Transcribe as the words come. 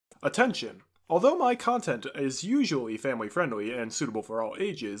Attention! Although my content is usually family-friendly and suitable for all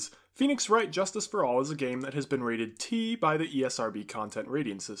ages, Phoenix Wright Justice for All is a game that has been rated T by the ESRB content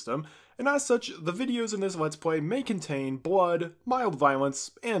rating system, and as such, the videos in this Let's Play may contain blood, mild violence,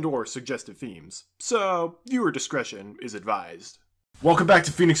 and/or suggestive themes. So, viewer discretion is advised. Welcome back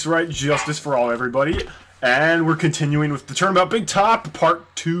to Phoenix Wright Justice for All, everybody, and we're continuing with the Turnabout Big Top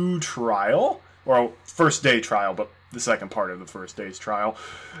Part 2 trial. Well, first day trial, but the second part of the first day's trial.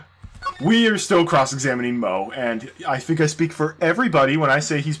 We are still cross-examining Mo, and I think I speak for everybody when I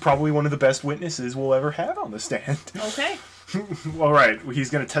say he's probably one of the best witnesses we'll ever have on the stand. Okay. Alright, he's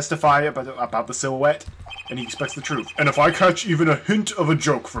going to testify about the silhouette, and he expects the truth. And if I catch even a hint of a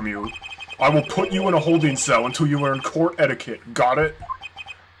joke from you, I will put you in a holding cell until you learn court etiquette. Got it?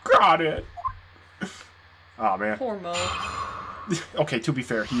 Got it. Aw, man. Poor Mo. Okay, to be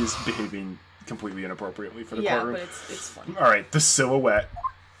fair, he is behaving completely inappropriately for the courtroom. Yeah, but it's funny. Alright, the silhouette.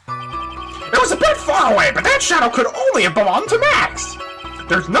 It was a bit far away, but that shadow could only have belonged to Max!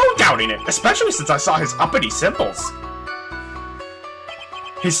 There's no doubting it, especially since I saw his uppity simples.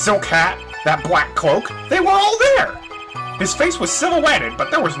 His silk hat, that black cloak, they were all there! His face was silhouetted, but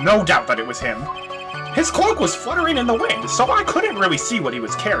there was no doubt that it was him. His cloak was fluttering in the wind, so I couldn't really see what he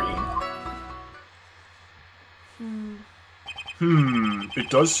was carrying. It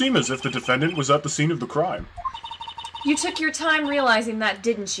does seem as if the defendant was at the scene of the crime. You took your time realizing that,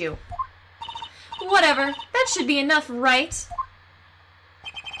 didn't you? Whatever. That should be enough, right?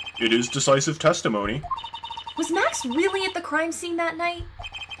 It is decisive testimony. Was Max really at the crime scene that night?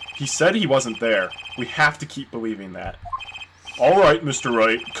 He said he wasn't there. We have to keep believing that. Alright, Mr.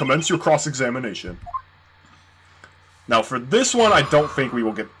 Wright, commence your cross-examination. Now, for this one, I don't think we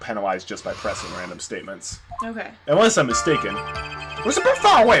will get penalized just by pressing random statements. Okay. Unless I'm mistaken. It was a bit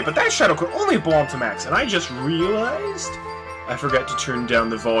far away, but that shadow could only belong to Max, and I just realized I forgot to turn down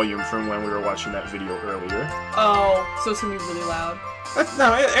the volume from when we were watching that video earlier. Oh, so it's gonna be really loud.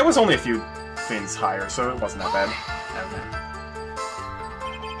 No, it was only a few things higher, so it wasn't that bad.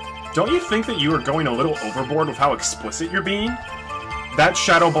 Okay. Don't you think that you are going a little overboard with how explicit you're being? That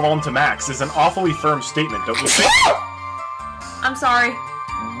shadow belonged to Max is an awfully firm statement, don't you think? I'm sorry.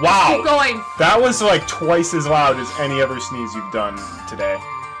 Wow! Keep going. That was like twice as loud as any other sneeze you've done today.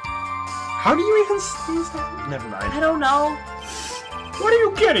 How do you even sneeze that? Never mind. I don't know. What are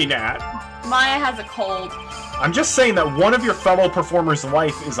you getting at? Maya has a cold. I'm just saying that one of your fellow performers'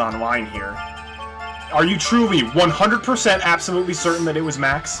 life is on line here. Are you truly 100% absolutely certain that it was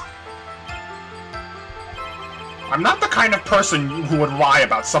Max? I'm not the kind of person who would lie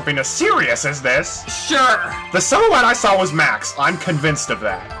about something as serious as this. Sure. The silhouette I saw was Max. I'm convinced of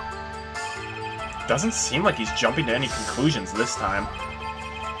that. Doesn't seem like he's jumping to any conclusions this time.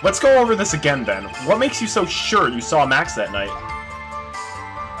 Let's go over this again then. What makes you so sure you saw Max that night?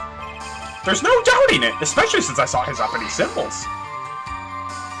 There's no doubting it, especially since I saw his uppity symbols.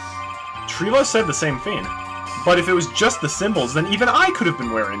 Trilo said the same thing. But if it was just the symbols, then even I could have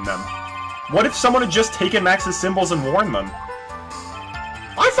been wearing them. What if someone had just taken Max's symbols and worn them?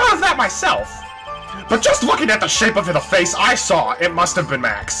 I thought of that myself. But just looking at the shape of the face I saw, it must have been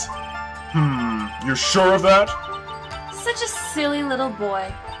Max. You're sure of that? Such a silly little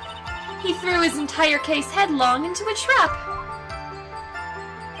boy. He threw his entire case headlong into a trap.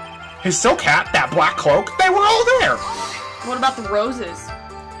 His silk hat, that black cloak, they were all there. What about the roses?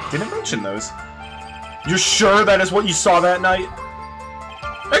 Didn't mention those. You're sure that is what you saw that night?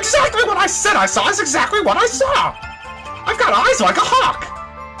 Exactly what I said I saw is exactly what I saw! I've got eyes like a hawk!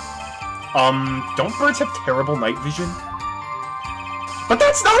 Don't birds have terrible night vision? But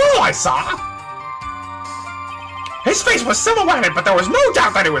that's not all I saw! His face was silhouetted, but there was no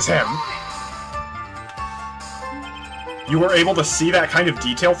doubt that it was him! You were able to see that kind of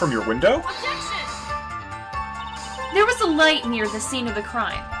detail from your window? Objection! There was a light near the scene of the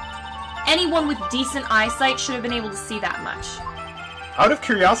crime. Anyone with decent eyesight should have been able to see that much. Out of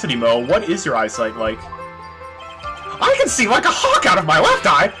curiosity, Mo, what is your eyesight like? I can see like a hawk out of my left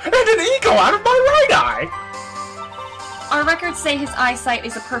eye, and an eagle out of my right eye! Our records say his eyesight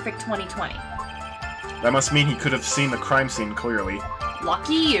is a perfect 20/20. That must mean he could have seen the crime scene clearly.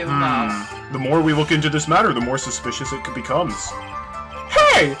 Lucky you, Mo. The more we look into this matter, the more suspicious it becomes.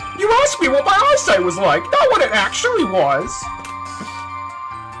 Hey! You asked me what my eyesight was like, not what it actually was!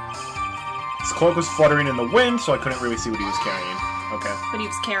 His cloak was fluttering in the wind, so I couldn't really see what he was carrying. Okay. But he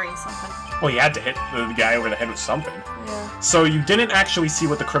was carrying something. Well, he had to hit the guy over the head with something. Yeah. So you didn't actually see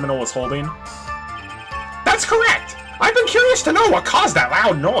what the criminal was holding? That's correct! I've been curious to know what caused that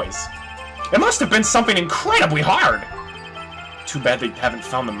loud noise. It must have been something incredibly hard. Too bad they haven't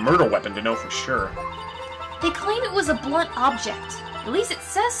found the murder weapon to know for sure. They claim it was a blunt object. At least it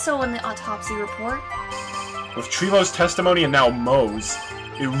says so in the autopsy report. With Trilo's testimony and now Moe's,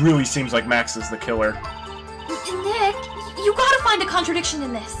 it really seems like Max is the killer. Nick, you gotta find a contradiction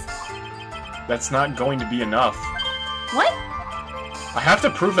in this. That's not going to be enough. What? I have to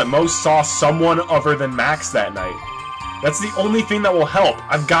prove that Moe saw someone other than Max that night. That's the only thing that will help.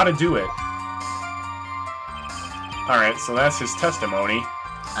 I've got to do it. Alright, so that's his testimony.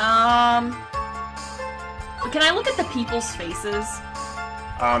 Can I look at the people's faces?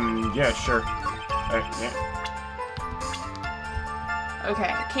 Yeah, sure. Yeah.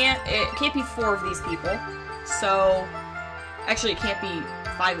 Okay, it can't be 4 of these people. So, actually, it can't be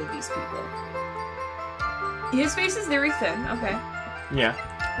 5 of these people. His face is very thin. Okay. Yeah.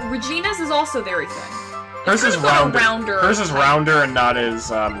 Regina's is also very thin. Hers is rounder. Hers is rounder and not as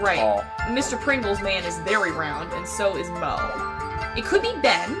right. tall. Mr. Pringle's man is very round, and so is Moe. It could be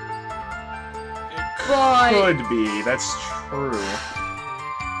Ben. But could be. That's true.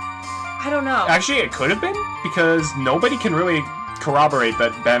 I don't know. Actually, it could have been, because nobody can really corroborate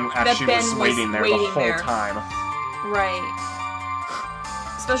that Ben actually was waiting there the whole time. Right.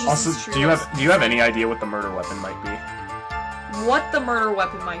 Especially also, since do you have any idea what the murder weapon might be? What the murder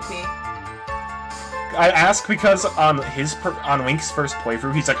weapon might be? I ask because on Link's first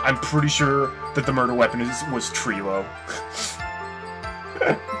playthrough, he's like, I'm pretty sure that the murder weapon was Trilo.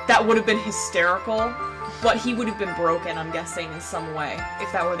 That would have been hysterical, but he would have been broken, I'm guessing, in some way,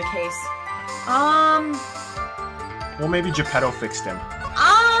 if that were the case. Well, maybe Geppetto fixed him.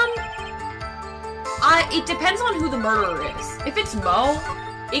 It depends on who the murderer is. If it's Moe,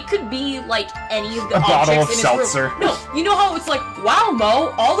 it could be, like, any of the objects bottle of in his seltzer. room. No, you know how it's like, wow,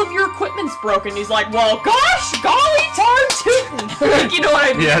 Moe, all of your equipment's broken. He's like, well, gosh, golly darn tootin'. Like, you know what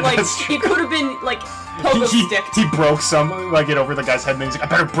I mean? Yeah, like, that's true. It could have been, like, pogo stick. He broke some, like, it over the guy's head, and he's like, I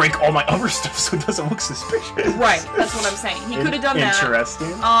better break all my other stuff so it doesn't look suspicious. Right, that's what I'm saying. He could have done that.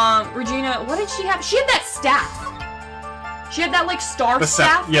 Interesting. Regina, what did she have? She had that staff. She had that, like, star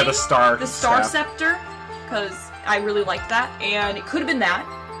staff thing. Yeah, the star scepter. Because I really liked that, and it could have been that.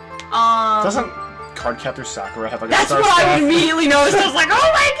 Doesn't Cardcaptor Sakura have, like, a star staff? That's what I immediately noticed. I was like,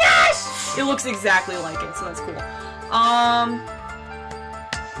 oh my gosh! It looks exactly like it, so that's cool.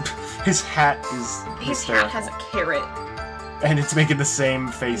 His hat is hysterical. Hat has a carrot. And it's making the same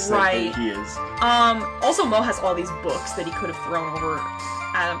face that he is. Also, Moe has all these books that he could have thrown over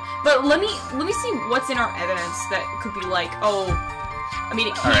at him. But let me see what's in our evidence that could be like, oh, I mean,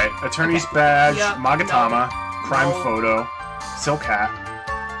 it can't... Alright, Attorney's Badge, yep, Magatama, Crime Photo, Silk Hat.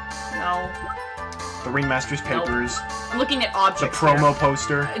 No. The Ringmaster's Papers. I'm looking at objects. The promo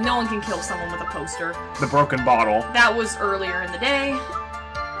poster. No one can kill someone with a poster. The broken bottle. That was earlier in the day.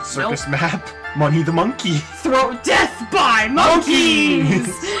 Circus map. Money the Monkey. Throw death by monkeys!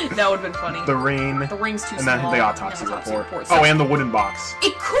 That would have been funny. The ring. The ring's too and small. And then the autopsy report. So oh, and the wooden box.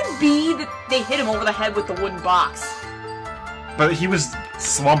 It could be that they hit him over the head with the wooden box. But he was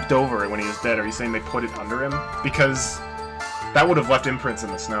slumped over it when he was dead. Are you saying they put it under him? Because that would have left imprints in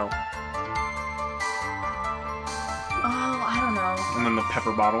the snow. Oh, I don't know. And then the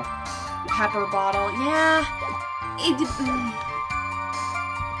pepper bottle. Pepper bottle, yeah.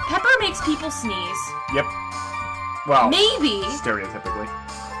 Pepper makes people sneeze. Yep. Well, maybe stereotypically.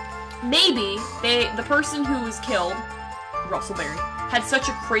 Maybe the person who was killed, Russell Berry, had such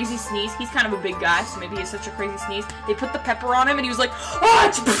a crazy sneeze. He's kind of a big guy, so maybe he has such a crazy sneeze. They put the pepper on him, and he was like,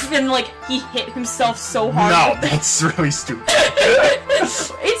 oh! And like he hit himself so hard. No, that's really stupid.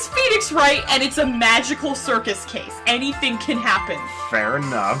 It's Phoenix Wright, and it's a magical circus case. Anything can happen. Fair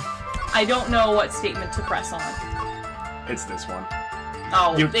enough. I don't know what statement to press on. It's this one.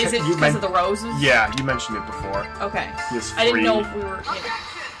 Oh, is it because of the roses? Yeah, you mentioned it before. Okay. I didn't know if we were...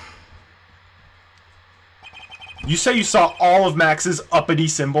 You say you saw all of Max's uppity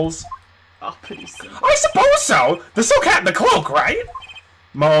symbols? Uppity symbols? I suppose so! The Silk Hat and the Cloak, right?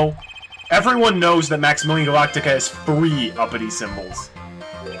 Moe, everyone knows that Maximilian Galactica has 3 uppity symbols.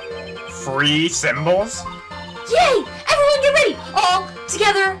 3 symbols? Yay! Everyone get ready! All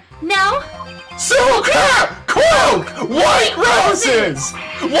together now! Silk Hat! Cloak! White roses!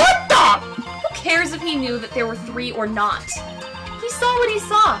 What the? Who cares if he knew that there were 3 or not? He saw what he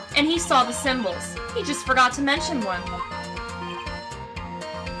saw, and he saw the symbols. He just forgot to mention one.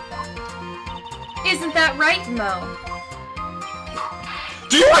 Isn't that right, Moe?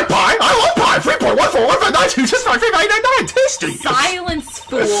 Do you like pie? I love pie! 3.14159265399 tasty! Silence,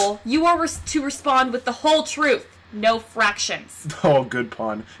 fool! You are to respond with the whole truth. No fractions. Oh, good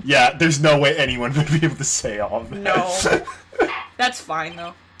pun. Yeah, there's no way anyone would be able to say all of that. No. That's fine,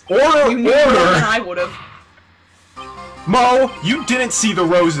 though. Order! I would've. Moe, you didn't see the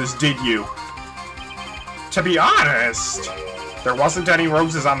roses, did you? To be honest, There wasn't any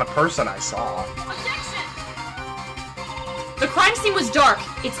roses on the person I saw. The crime scene was dark.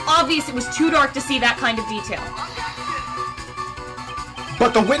 It's obvious it was too dark to see that kind of detail.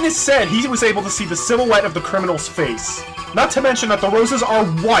 But the witness said he was able to see the silhouette of the criminal's face. Not to mention that the roses are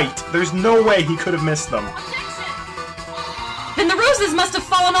white. There's no way he could have missed them. Then the roses must have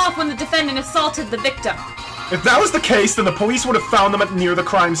fallen off when the defendant assaulted the victim. If that was the case, then the police would have found them near the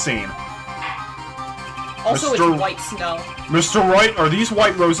crime scene. Also, it's white snow. Mr. Wright, are these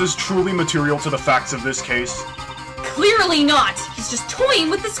white roses truly material to the facts of this case? Clearly not! He's just toying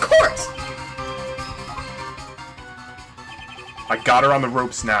with this court! I got her on the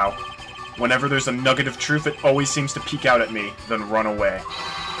ropes now. Whenever there's a nugget of truth, it always seems to peek out at me, then run away.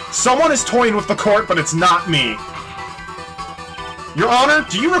 Someone is toying with the court, but it's not me. Your Honor,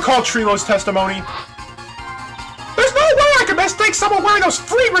 do you recall Trilo's testimony? There's no way I can mistake someone wearing those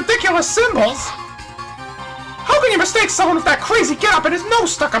free, ridiculous symbols! How can you mistake someone with that crazy getup and his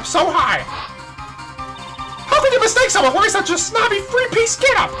nose stuck up so high? How can you mistake someone wearing such a snobby three-piece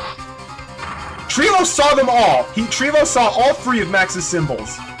getup? Trilo saw them all. Trilo saw all three of Max's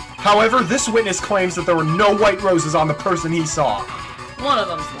symbols. However, this witness claims that there were no white roses on the person he saw. One of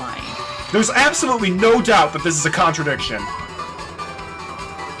them's lying. There's absolutely no doubt that this is a contradiction.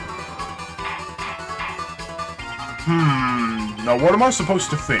 Now what am I supposed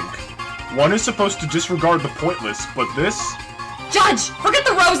to think? One is supposed to disregard the pointless, but this? Judge! Forget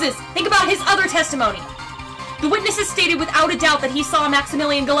the roses! Think about his other testimony! The witness has stated without a doubt that he saw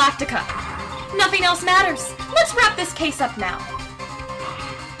Maximilian Galactica. Nothing else matters. Let's wrap this case up now.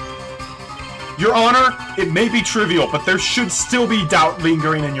 Your Honor, it may be trivial, but there should still be doubt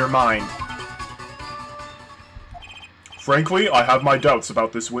lingering in your mind. Frankly, I have my doubts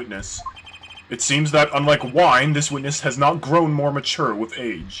about this witness. It seems that, unlike wine, this witness has not grown more mature with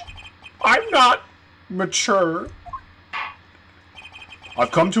age. I'm not mature.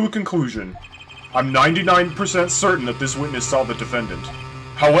 I've come to a conclusion. I'm 99% certain that this witness saw the defendant.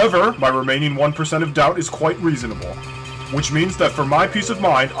 However, my remaining 1% of doubt is quite reasonable. Which means that for my peace of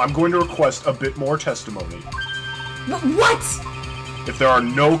mind, I'm going to request a bit more testimony. What? If there are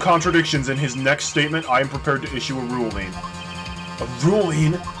no contradictions in his next statement, I am prepared to issue a ruling. A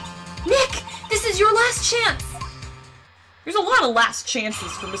ruling? Nick, this is your last chance! There's a lot of last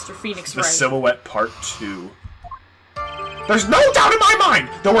chances for Mr. Phoenix Wright. The Silhouette Part 2. There's no doubt in my mind!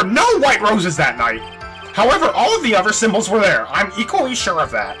 There were no white roses that night! However, all of the other symbols were there. I'm equally sure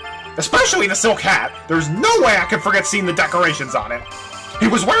of that. Especially the silk hat. There's no way I could forget seeing the decorations on it. He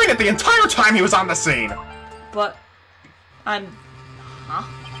was wearing it the entire time he was on the scene. But... But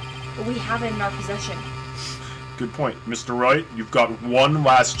we have it in our possession. Good point. Mr. Wright, you've got one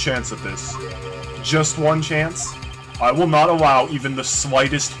last chance at this. Just one chance? I will not allow even the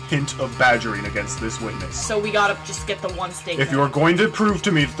slightest hint of badgering against this witness. So we gotta just get the one statement. If you're going to prove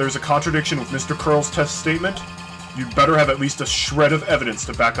to me that there's a contradiction with Mr. Curl's test statement, you'd better have at least a shred of evidence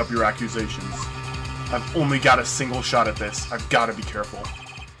to back up your accusations. I've only got a single shot at this. I've got to be careful.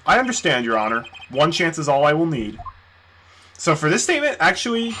 I understand, Your Honor. One chance is all I will need. So for this statement,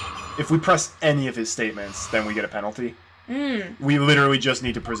 actually, if we press any of his statements, then we get a penalty. We literally just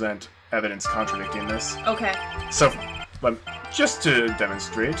need to present evidence contradicting this. Okay. So, just to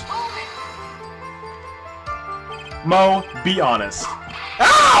demonstrate. Mo, be honest.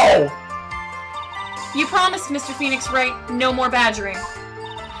 Ow! You promised, Mr. Phoenix Wright, no more badgering.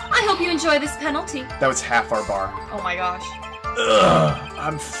 I hope you enjoy this penalty. That was half our bar. Oh my gosh. Ugh,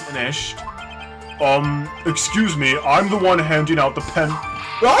 I'm finished. Excuse me, I'm the one handing out the pen.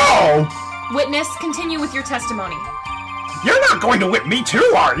 Oh! Witness, continue with your testimony. You're not going to whip me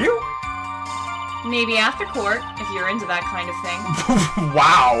too, are you? Maybe after court, if you're into that kind of thing.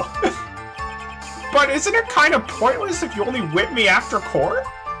 Wow. But isn't it kind of pointless if you only whip me after court?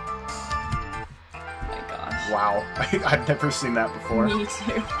 Oh my gosh. Wow. I've never seen that before. Me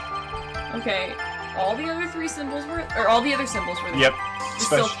too. Okay, all the other symbols were there. Yep. The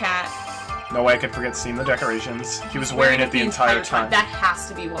silk hat. No way I could forget seeing the decorations. He was wearing it the entire time. That has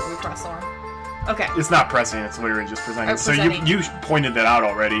to be what we press on. Okay. It's not pressing, it's literally just presenting. So presenting. you pointed that out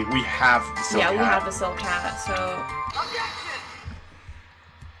already. We have the silk hat. Yeah, we have the silk hat, so...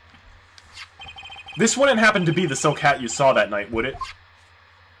 This wouldn't happen to be the silk hat you saw that night, would it?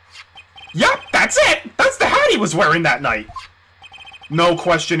 Yep, that's it! That's the hat he was wearing that night! No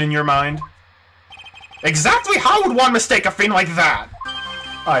question in your mind? Exactly how would one mistake a thing like that?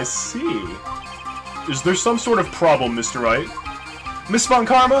 I see. Is there some sort of problem, Mr. Wright? Miss Von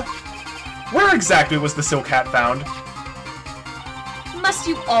Karma? Where exactly was the silk hat found? Must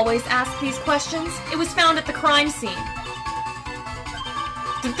you always ask these questions? It was found at the crime scene.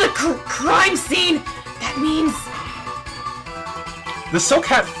 The crime scene! That means... The silk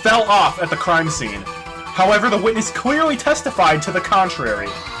hat fell off at the crime scene. However, the witness clearly testified to the contrary.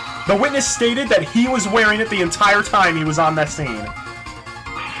 The witness stated that he was wearing it the entire time he was on that scene.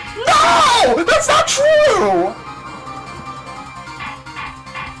 No! That's not true!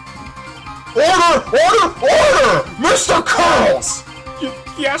 Order! Order! Order! Mr. Curls!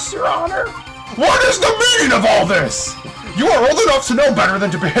 Yes, Your Honor? What is the meaning of all this? You are old enough to know better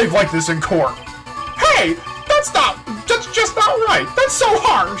than to behave like this in court. Hey! That's just not right! That's so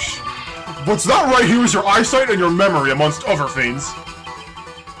harsh! What's not right here is your eyesight and your memory, amongst other things.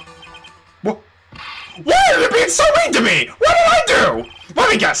 Why are you being so mean to me? What did I do? Let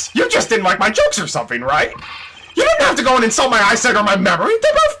me guess, you just didn't like my jokes or something, right? You didn't have to go and insult my eyesight or my memory.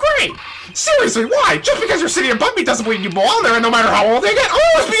 They're both great. Seriously, why? Just because you're sitting above me doesn't mean you belong there, and no matter how old they get, I'll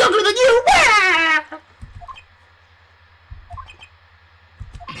always be younger than you.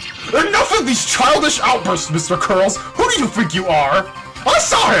 Enough of these childish outbursts, Mr. Curls. Who do you think you are? I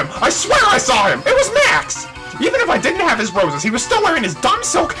saw him! I swear I saw him! It was Max! Even if I didn't have his roses, he was still wearing his dumb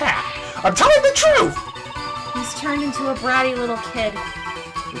silk hat. I'm telling the truth! He's turned into a bratty little kid.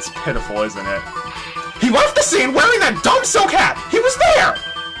 It's pitiful, isn't it? He left the scene wearing that dumb silk hat! He was there!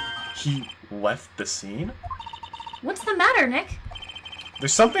 He left the scene? What's the matter, Nick?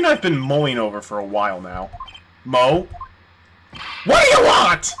 There's something I've been mulling over for a while now. Mo? What do you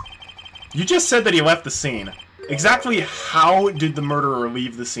want?! You just said that he left the scene. Exactly how did the murderer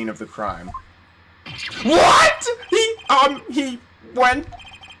leave the scene of the crime? What?! He went...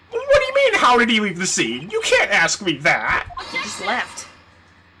 What do you mean, how did he leave the scene? You can't ask me that! He just left.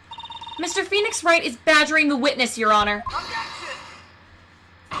 Mr. Phoenix Wright is badgering the witness, Your Honor.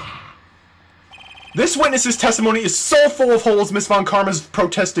 This witness's testimony is so full of holes, Miss Von Karma's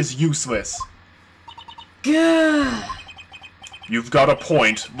protest is useless. Good. You've got a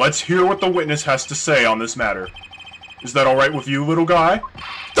point. Let's hear what the witness has to say on this matter. Is that alright with you, little guy?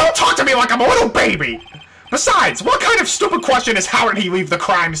 Don't talk to me like I'm a little baby! Besides, what kind of stupid question is how did he leave the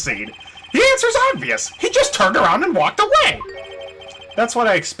crime scene? The answer's obvious. He just turned around and walked away. That's what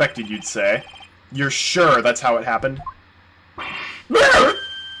I expected you'd say. You're sure that's how it happened?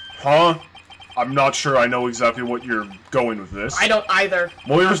 Huh? I'm not sure I know exactly what you're going with this. I don't either.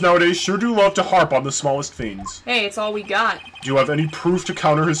 Lawyers nowadays sure do love to harp on the smallest things. Hey, it's all we got. Do you have any proof to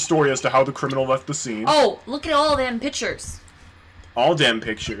counter his story as to how the criminal left the scene? Oh, look at all them pictures. All damn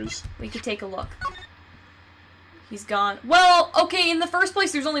pictures. We could take a look. He's gone. Well, okay, in the first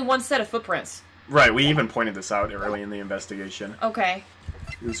place, there's only one set of footprints. Right, we even pointed this out early in the investigation. Okay.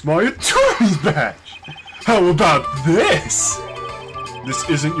 It's my attorney's badge! How about this? This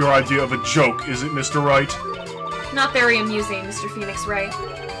isn't your idea of a joke, is it, Mr. Wright? Not very amusing, Mr. Phoenix Wright.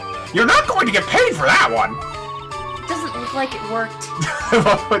 You're not going to get paid for that one! It doesn't look like it worked.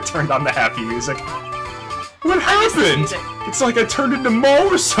 It turned on the happy music. What happened? It's like I turned into Mo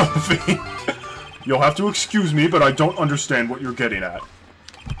or something. You'll have to excuse me, but I don't understand what you're getting at.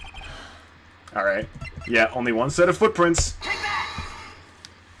 Alright. Yeah, only one set of footprints.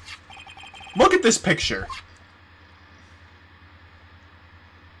 Look at this picture.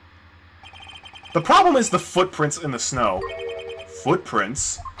 The problem is the footprints in the snow.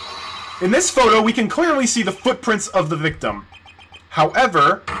 Footprints? In this photo, we can clearly see the footprints of the victim.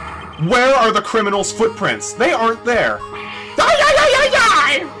 However, where are the criminal's footprints? They aren't there.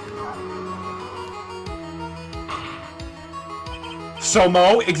 So,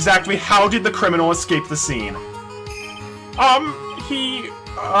 Mo, exactly how did the criminal escape the scene?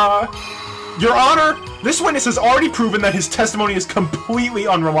 Your Honor, this witness has already proven that his testimony is completely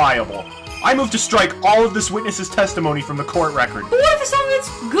unreliable. I move to strike all of this witness's testimony from the court record. But what if it's something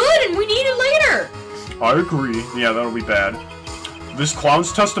that's good and we need it later? I agree. Yeah, that'll be bad. This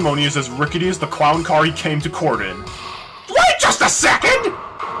clown's testimony is as rickety as the clown car he came to court in. Wait just a second!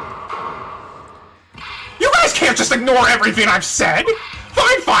 You guys can't just ignore everything I've said!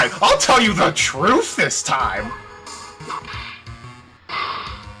 Fine, fine, I'll tell you the truth this time!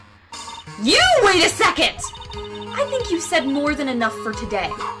 You wait a second! I think you've said more than enough for today.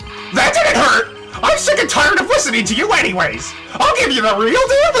 That didn't hurt! I'm sick and tired of listening to you anyways! I'll give you the real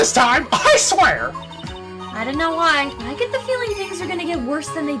deal this time, I swear! I don't know why, but I get the feeling things are gonna get worse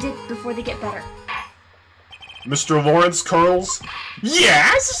than they did before they get better. Mr. Lawrence Curls?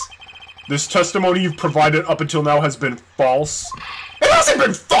 Yes? This testimony you've provided up until now has been false? It hasn't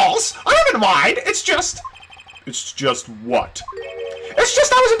been false! I haven't lied! It's just... It's just what? It's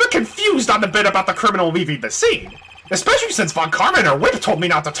just I was a bit confused on the bit about the criminal leaving the scene. Especially since Von Karma and her whip told me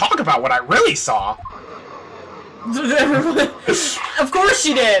not to talk about what I really saw. Of course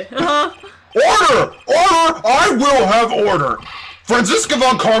she did! Uh-huh. Order! Order! I will have order! Franziska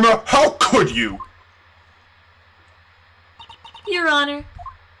Von Karma, how could you? Your Honor,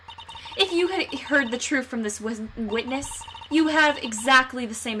 if you had heard the truth from this witness, you have exactly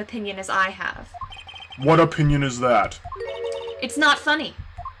the same opinion as I have. What opinion is that? It's not funny.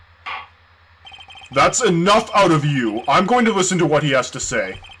 That's enough out of you. I'm going to listen to what he has to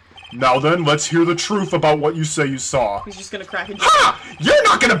say. Now then, let's hear the truth about what you say you saw. He's just gonna crack a joke. Ha! You're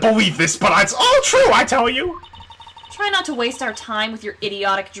not gonna believe this, but it's all true, I tell you! Try not to waste our time with your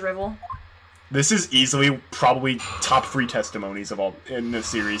idiotic drivel. This is easily probably top 3 testimonies of all in the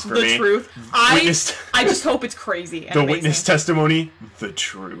series for me. The truth. I just hope it's crazy and the amazing. witness testimony, the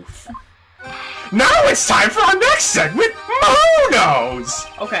truth. Now it's time for our next segment, Who Knows?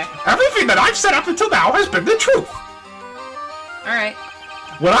 Okay. Everything that I've said up until now has been the truth. Alright.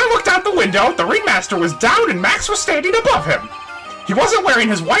 When I looked out the window, the ringmaster was down and Max was standing above him. He wasn't wearing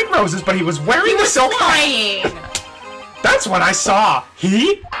his white roses, but he was wearing the silk hat. That's when I saw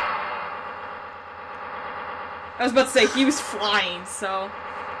he... I was about to say, he was flying, so...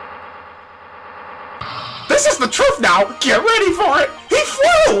 This is the truth now! Get ready for it! He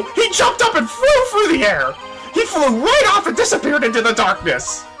flew! He jumped up and flew through the air! He flew right off and disappeared into the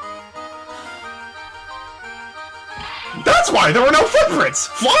darkness! That's why there were no footprints!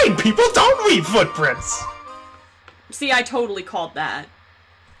 Flying people don't leave footprints! See, I totally called that.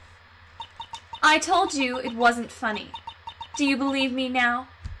 I told you it wasn't funny. Do you believe me now?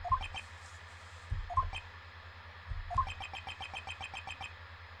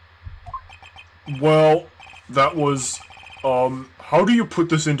 Well, that was, how do you put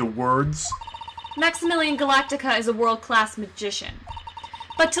this into words? Maximilian Galactica is a world-class magician.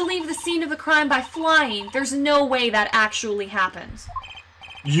 But to leave the scene of the crime by flying, there's no way that actually happens.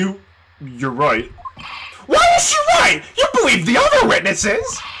 You're right. Why is she right? You believe the other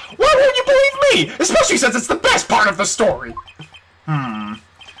witnesses! Why won't you believe me? Especially since it's the best part of the story! I'm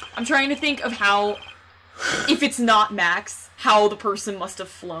trying to think of how, if it's not Max, how the person must have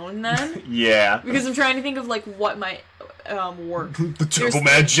flown then. Yeah. Because I'm trying to think of, like, what might work. The Turbo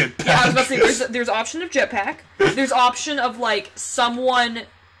Man jetpack. Yeah, I was about to say, there's option of jetpack. There's option of, like, someone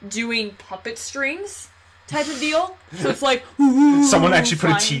doing puppet strings type of deal. So it's like, someone actually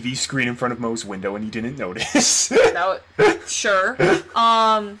flying. put a TV screen in front of Mo's window and he didn't notice. Sure.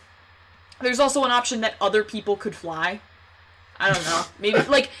 There's also an option that other people could fly. I don't know. Maybe,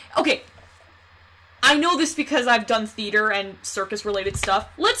 like, okay. I know this because I've done theater and circus-related stuff.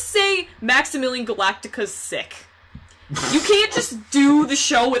 Let's say Maximilian Galactica's sick. You can't just do the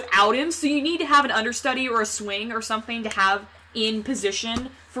show without him, so you need to have an understudy or a swing or something to have in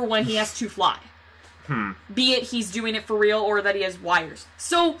position for when he has to fly. Be it he's doing it for real or that he has wires.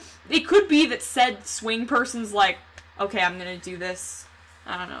 So, it could be that said swing person's like, okay, I'm gonna do this.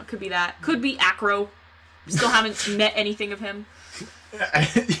 I don't know, it could be that. Could be acro. Still haven't met anything of him.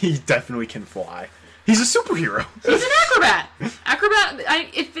 He definitely can fly. He's a superhero. He's an acrobat.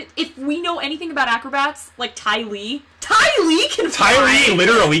 If we know anything about acrobats, like Ty Lee can fly. Ty Lee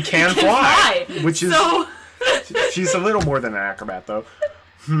literally can fly. Which is... So... she's a little more than an acrobat, though.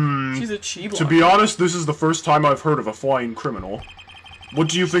 She's a cheap To be honest, this is the first time I've heard of a flying criminal. What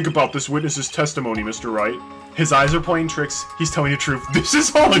do you think about this witness's testimony, Mr. Wright? His eyes are playing tricks. He's telling the truth. This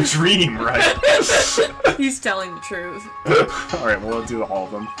is all a dream, right? He's telling the truth. Alright, well, we'll do all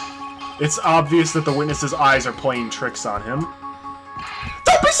of them. It's obvious that the witness's eyes are playing tricks on him.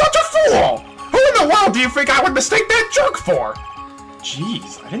 Don't be such a fool! Who in the world do you think I would mistake that jerk for?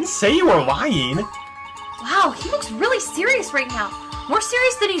 Jeez, I didn't say you were lying. Wow, he looks really serious right now. More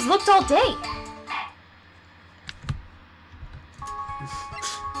serious than he's looked all day.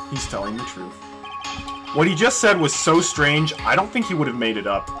 He's telling the truth. What he just said was so strange, I don't think he would have made it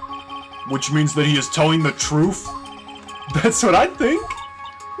up. Which means that he is telling the truth? That's what I think.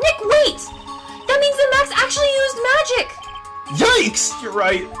 Nick, wait! That means that Max actually used magic! Yikes! You're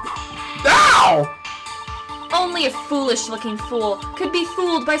right. Ow! Only a foolish-looking fool could be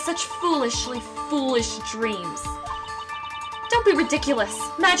fooled by such foolishly foolish dreams. Don't be ridiculous.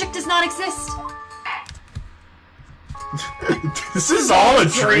 Magic does not exist. This is all a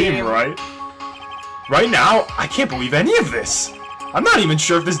dream, right? Right now, I can't believe any of this. I'm not even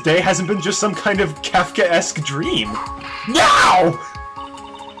sure if this day hasn't been just some kind of Kafka-esque dream. Now!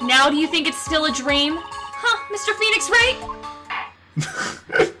 Now do you think it's still a dream? Huh, Mr. Phoenix Wright?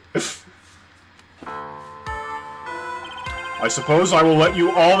 I suppose I will let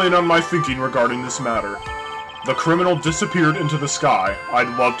you all in on my thinking regarding this matter. The criminal disappeared into the sky.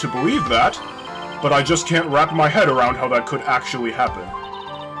 I'd love to believe that, but I just can't wrap my head around how that could actually happen.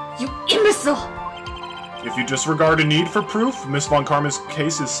 You imbecile! If you disregard a need for proof, Miss Von Karma's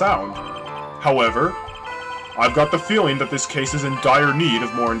case is sound. However, I've got the feeling that this case is in dire need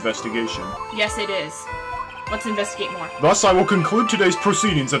of more investigation. Yes, it is. Let's investigate more. Thus, I will conclude today's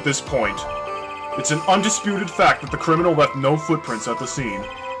proceedings at this point. It's an undisputed fact that the criminal left no footprints at the scene.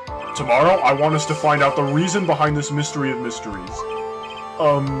 Tomorrow, I want us to find out the reason behind this mystery of mysteries.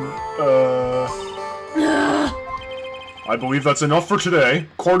 I believe that's enough for today.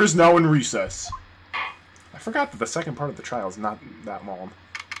 Court is now in recess. I forgot that the second part of the trial is not that long.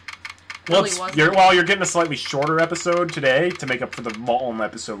 Well, you're getting a slightly shorter episode today to make up for the long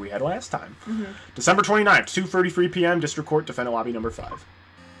episode we had last time. December 29th, 2:33 p.m., District Court, Defendant Lobby number 5.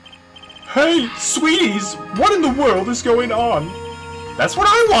 Hey, sweeties! What in the world is going on? That's what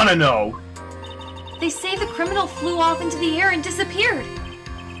I want to know! They say the criminal flew off into the air and disappeared.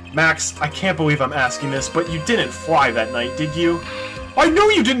 Max, I can't believe I'm asking this, but you didn't fly that night, did you? I know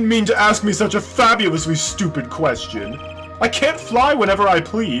you didn't mean to ask me such a fabulously stupid question. I can't fly whenever I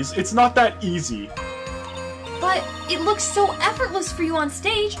please. It's not that easy. But it looks so effortless for you on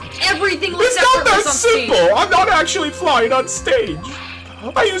stage. Everything looks effortless on stage. It's not that simple. I'm not actually flying on stage.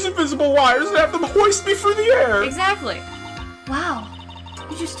 I use invisible wires and have them hoist me through the air. Exactly. Wow.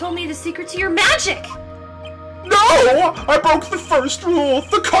 You just told me the secret to your magic. No! I broke the first rule,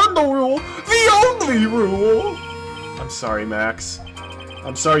 the cardinal rule, the only rule! I'm sorry, Max.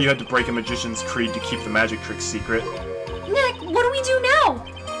 I'm sorry you had to break a magician's creed to keep the magic trick secret. Nick, what do we do now?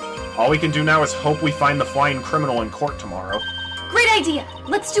 All we can do now is hope we find the flying criminal in court tomorrow. Great idea!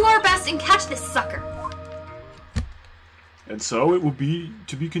 Let's do our best and catch this sucker. And so it will be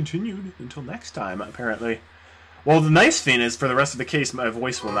to be continued until next time, apparently. Well, the nice thing is, for the rest of the case, my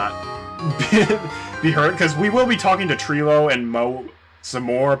voice will not be heard, because we will be talking to Trilo and Mo some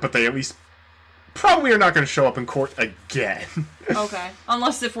more, but they at least probably are not going to show up in court again. Okay.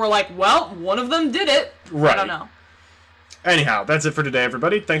 Unless if we're like, well, one of them did it. Right. I don't know. Anyhow, that's it for today,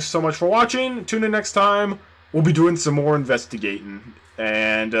 everybody. Thanks so much for watching. Tune in next time. We'll be doing some more investigating.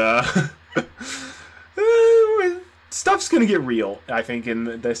 And, stuff's gonna get real, I think,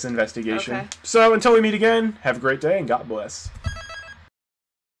 in this investigation. Okay. So, until we meet again, have a great day, and God bless.